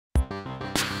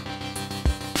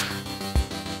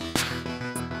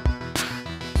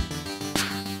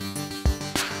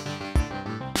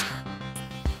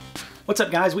What's up,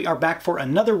 guys? We are back for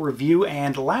another review,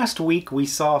 and last week we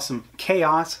saw some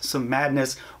chaos, some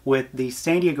madness with the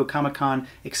San Diego Comic-Con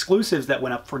exclusives that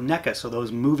went up for NECA, so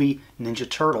those movie Ninja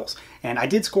Turtles. And I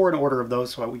did score an order of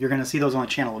those, so you're going to see those on the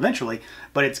channel eventually,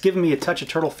 but it's given me a touch of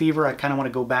turtle fever. I kind of want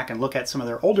to go back and look at some of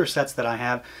their older sets that I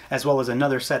have, as well as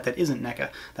another set that isn't NECA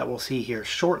that we'll see here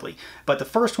shortly. But the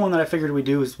first one that I figured we'd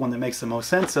do is one that makes the most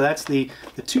sense, so that's the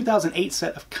 2008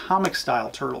 set of comic-style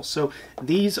turtles. So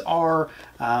these are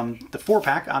the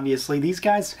 4-pack, obviously. These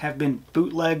guys have been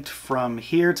bootlegged from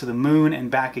here to the moon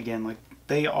and back again. Like,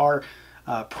 they are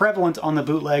prevalent on the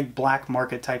bootleg black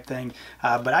market type thing.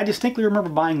 But I distinctly remember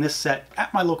buying this set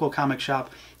at my local comic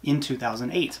shop in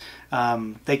 2008.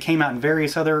 They came out in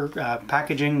various other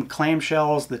packaging,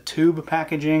 clamshells, the tube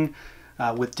packaging,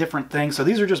 with different things. So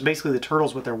these are just basically the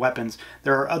turtles with their weapons.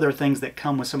 There are other things that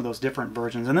come with some of those different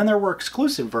versions, and then there were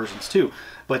exclusive versions too.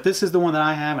 But this is the one that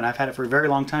I have, and I've had it for a very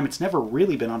long time. It's never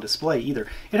really been on display either.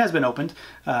 It has been opened.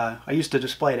 I used to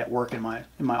display it at work in my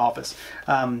office.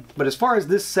 But as far as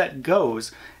this set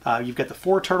goes, you've got the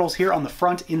 4 turtles here on the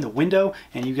front in the window,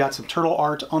 and you've got some turtle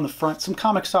art on the front, some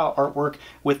comic style artwork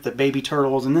with the baby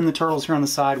turtles, and then the turtles here on the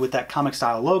side with that comic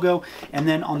style logo. And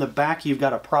then on the back, you've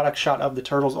got a product shot of the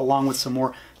turtles along with some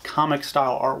more comic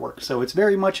style artwork. So it's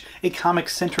very much a comic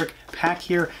centric pack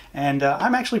here, and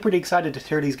I'm actually pretty excited to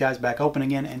tear these guys back open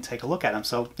again and take a look at them.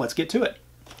 So let's get to it.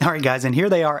 Alright guys, and here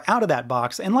they are out of that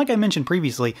box, and like I mentioned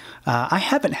previously, I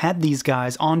haven't had these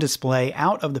guys on display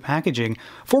out of the packaging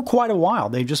for quite a while.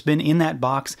 They've just been in that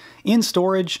box, in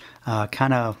storage,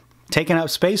 kind of taken up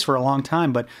space for a long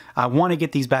time, but I want to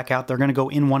get these back out. They're going to go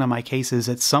in one of my cases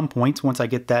at some point once I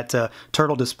get that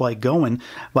turtle display going,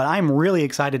 but I'm really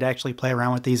excited to actually play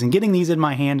around with these, and getting these in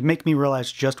my hand make me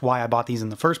realize just why I bought these in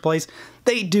the first place.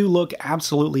 They do look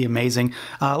absolutely amazing.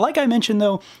 Like I mentioned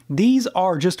though, these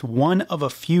are just one of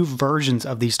a few versions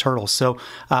of these turtles. So,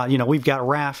 you know, we've got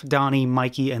Raph, Donnie,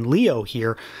 Mikey, and Leo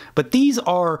here, but these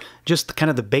are just kind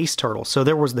of the base turtles. So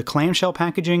there was the clamshell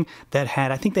packaging that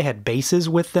had, I think they had bases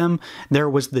with them. There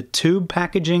was the tube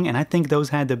packaging, and I think those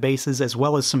had the bases as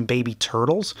well as some baby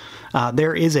turtles.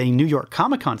 There is a New York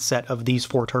Comic-Con set of these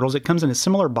 4 turtles. It comes in a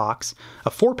similar box, a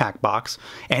 4-pack box,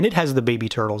 and it has the baby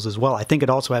turtles as well. I think it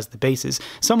also has the bases.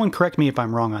 Someone correct me if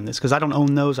I'm wrong on this, because I don't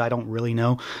own those. I don't really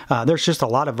know. There's just a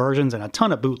lot of versions and a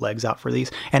ton of bootlegs out for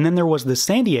these. And then there was the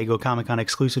San Diego Comic-Con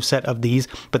exclusive set of these,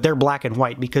 but they're black and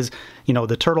white because, you know,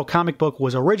 the Turtle comic book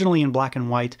was originally in black and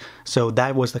white, so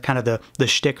that was the kind of the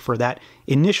shtick for that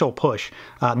initial push.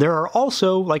 There are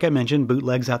also, like I mentioned,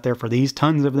 bootlegs out there for these,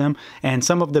 tons of them, and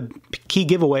some of the key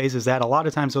giveaways is that a lot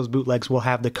of times those bootlegs will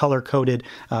have the color-coded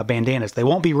bandanas. They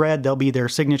won't be red, they'll be their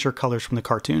signature colors from the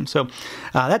cartoon. So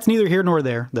that's neither here nor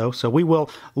there, though, so we will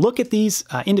look at these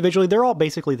individually. They're all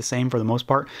basically the same for the most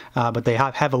part, but they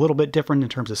have a little bit different in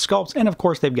terms of sculpts, and of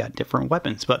course they've got different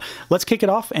weapons. But let's kick it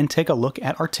off and take a look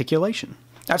at articulation.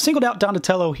 I've singled out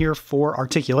Donatello here for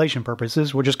articulation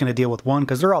purposes. We're just going to deal with one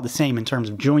because they're all the same in terms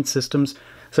of joint systems.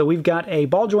 So we've got a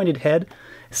ball-jointed head,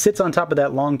 sits on top of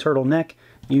that long turtle neck.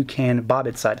 You can bob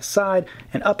it side to side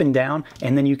and up and down,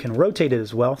 and then you can rotate it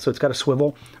as well, so it's got a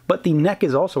swivel. But the neck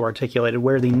is also articulated.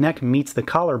 Where the neck meets the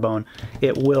collarbone,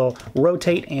 it will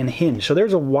rotate and hinge. So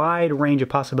there's a wide range of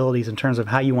possibilities in terms of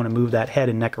how you want to move that head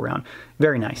and neck around.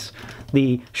 Very nice.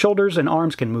 The shoulders and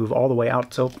arms can move all the way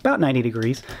out, so about 90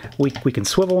 degrees. We can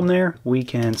swivel them there. We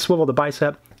can swivel the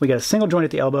bicep. We got a single joint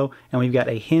at the elbow, and we've got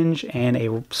a hinge and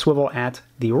a swivel at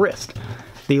the wrist.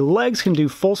 The legs can do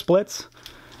full splits.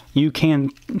 You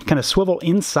can kind of swivel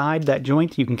inside that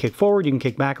joint. You can kick forward, you can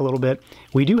kick back a little bit.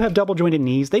 We do have double jointed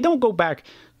knees. They don't go back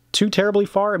too terribly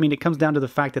far. I mean, it comes down to the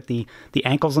fact that the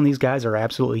ankles on these guys are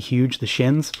absolutely huge, the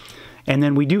shins. And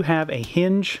then we do have a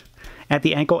hinge at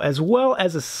the ankle as well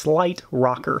as a slight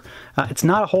rocker. It's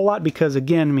not a whole lot because,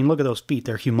 again, I mean, look at those feet.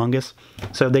 They're humongous.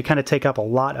 So they kind of take up a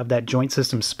lot of that joint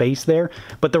system space there.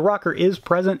 But the rocker is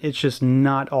present. It's just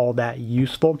not all that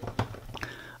useful.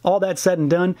 All that said and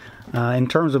done, in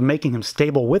terms of making him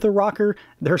stable with a rocker,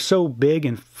 they're so big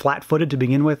and flat-footed to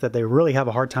begin with that they really have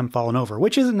a hard time falling over,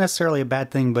 which isn't necessarily a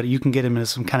bad thing, but you can get him into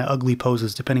some kind of ugly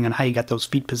poses depending on how you got those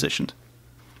feet positioned.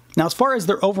 Now, as far as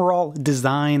their overall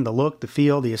design, the look, the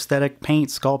feel, the aesthetic, paint,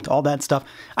 sculpt, all that stuff,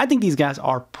 I think these guys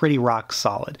are pretty rock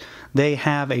solid. They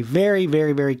have a very,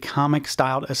 very, very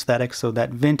comic-styled aesthetic, so that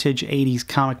vintage 80s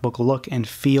comic book look and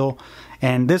feel,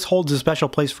 and this holds a special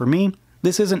place for me.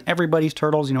 This isn't everybody's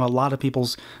turtles. You know, a lot of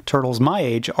people's turtles my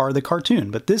age are the cartoon,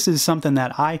 but this is something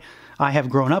that I have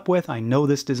grown up with. I know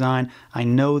this design. I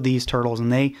know these turtles,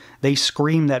 and they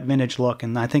scream that vintage look,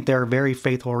 and I think they're very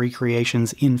faithful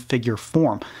recreations in figure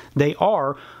form. They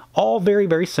are all very,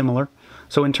 very similar.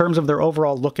 So in terms of their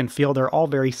overall look and feel, they're all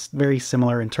very, very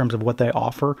similar in terms of what they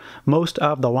offer. Most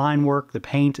of the line work, the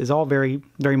paint is all very,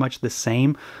 very much the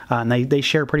same. And they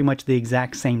share pretty much the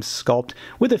exact same sculpt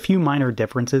with a few minor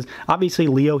differences. Obviously,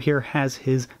 Leo here has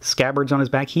his scabbards on his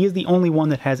back. He is the only one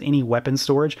that has any weapon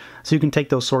storage, so you can take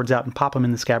those swords out and pop them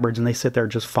in the scabbards and they sit there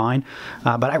just fine.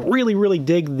 But I really, really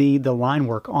dig the line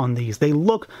work on these. They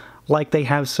look like they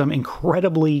have some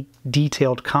incredibly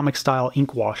detailed comic style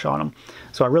ink wash on them.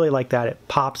 So I really like that. It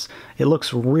pops. It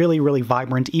looks really, really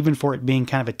vibrant, even for it being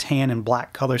kind of a tan and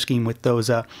black color scheme with those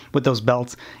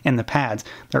belts and the pads.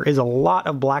 There is a lot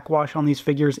of black wash on these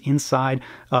figures inside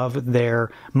of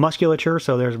their musculature.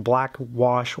 So there's black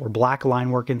wash or black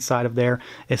line work inside of there,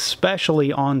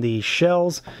 especially on the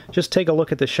shells. Just take a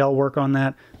look at the shell work on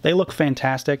that. They look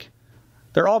fantastic.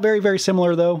 They're all very, very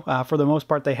similar, though. For the most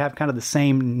part, they have kind of the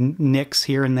same nicks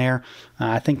here and there.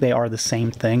 I think they are the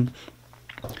same thing.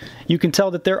 You can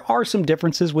tell that there are some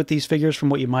differences with these figures from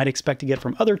what you might expect to get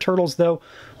from other turtles, though.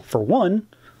 For one,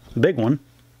 the big one,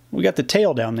 we got the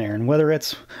tail down there, and whether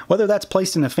that's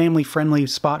placed in a family-friendly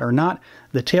spot or not,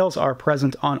 the tails are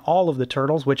present on all of the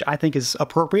turtles, which I think is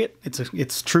appropriate.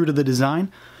 It's true to the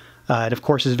design. It, of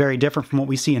course, is very different from what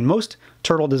we see in most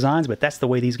turtle designs, but that's the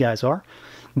way these guys are.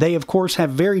 They, of course, have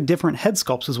very different head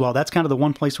sculpts as well. That's kind of the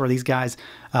one place where these guys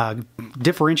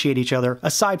differentiate each other,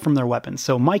 aside from their weapons.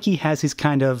 So Mikey has his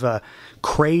kind of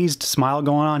crazed smile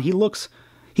going on. He looks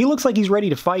like he's ready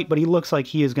to fight, but he looks like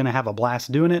he is going to have a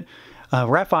blast doing it.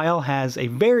 Raphael has a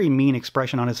very mean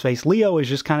expression on his face. Leo is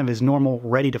just kind of his normal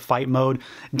ready-to-fight mode.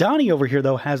 Donnie over here,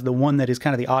 though, has the one that is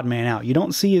kind of the odd man out. You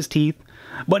don't see his teeth,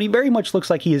 but he very much looks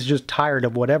like he is just tired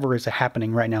of whatever is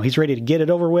happening right now. He's ready to get it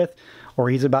over with, or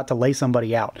he's about to lay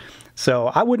somebody out. So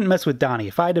I wouldn't mess with Donnie.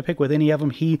 If I had to pick with any of them,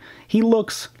 he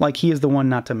looks like he is the one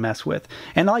not to mess with.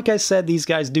 And like I said, these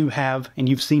guys do have, and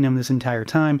you've seen them this entire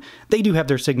time, they do have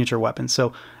their signature weapons.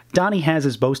 So Donnie has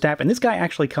his bow staff, and this guy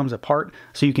actually comes apart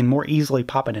so you can more easily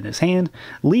pop it in his hand.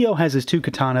 Leo has his two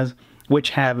katanas, which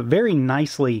have very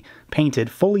nicely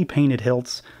painted, fully painted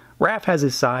hilts. Raph has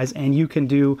his size, and you can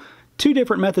do two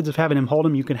different methods of having him hold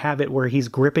him. You can have it where he's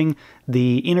gripping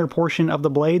the inner portion of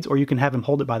the blades, or you can have him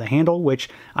hold it by the handle, which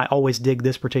I always dig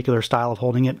this particular style of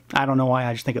holding it. I don't know why,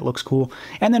 I just think it looks cool.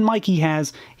 And then Mikey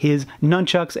has his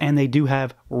nunchucks, and they do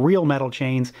have real metal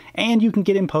chains, and you can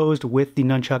get him posed with the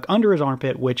nunchuck under his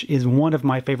armpit, which is one of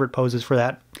my favorite poses for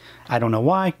that. I don't know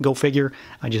why, go figure,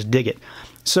 I just dig it.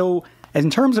 So in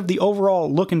terms of the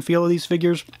overall look and feel of these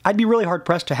figures, I'd be really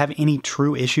hard-pressed to have any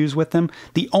true issues with them.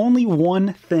 The only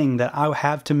one thing that I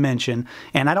have to mention,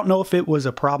 and I don't know if it was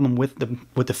a problem with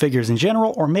the figures in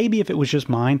general, or maybe if it was just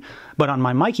mine, but on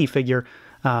my Mikey figure,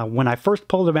 when I first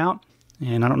pulled him out,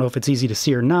 and I don't know if it's easy to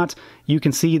see or not, you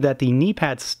can see that the knee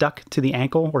pad stuck to the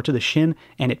ankle or to the shin,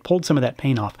 and it pulled some of that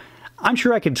paint off. I'm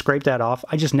sure I could scrape that off.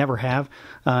 I just never have,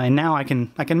 and now I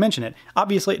can mention it.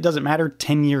 Obviously, it doesn't matter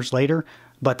 10 years later,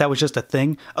 but that was just a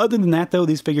thing. Other than that, though,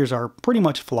 these figures are pretty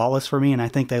much flawless for me, and I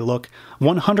think they look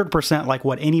 100% like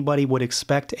what anybody would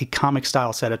expect a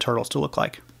comic-style set of Turtles to look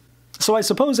like. So I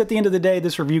suppose at the end of the day,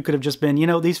 this review could have just been, you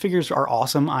know, these figures are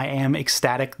awesome. I am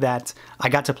ecstatic that I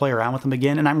got to play around with them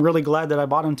again, and I'm really glad that I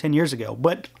bought them 10 years ago.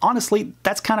 But honestly,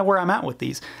 that's kind of where I'm at with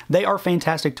these. They are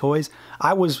fantastic toys.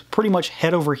 I was pretty much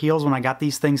head over heels when I got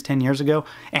these things 10 years ago,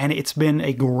 and it's been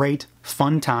a great,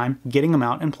 fun time getting them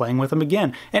out and playing with them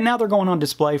again. And now they're going on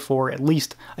display for at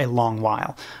least a long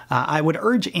while. I would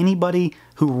urge anybody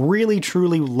who really,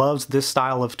 truly loves this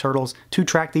style of Turtles to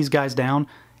track these guys down.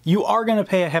 You are going to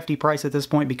pay a hefty price at this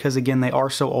point because, again, they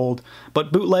are so old,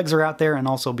 but bootlegs are out there, and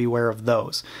also beware of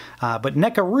those. But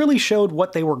NECA really showed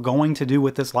what they were going to do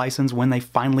with this license when they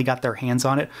finally got their hands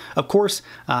on it. Of course,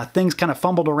 things kind of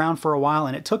fumbled around for a while,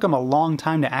 and it took them a long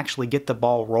time to actually get the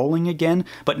ball rolling again,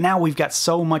 but now we've got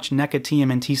so much NECA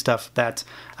TMNT stuff that,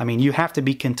 I mean, you have to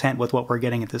be content with what we're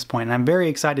getting at this point, and I'm very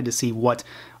excited to see what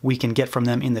we can get from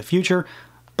them in the future.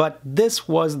 But this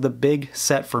was the big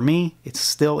set for me. It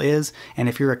still is. And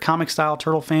if you're a comic style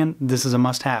Turtle fan, this is a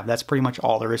must have. That's pretty much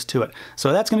all there is to it.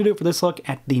 So that's going to do it for this look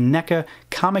at the NECA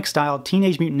comic style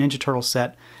Teenage Mutant Ninja Turtles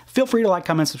set. Feel free to like,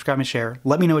 comment, subscribe, and share.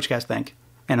 Let me know what you guys think.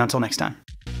 And until next time.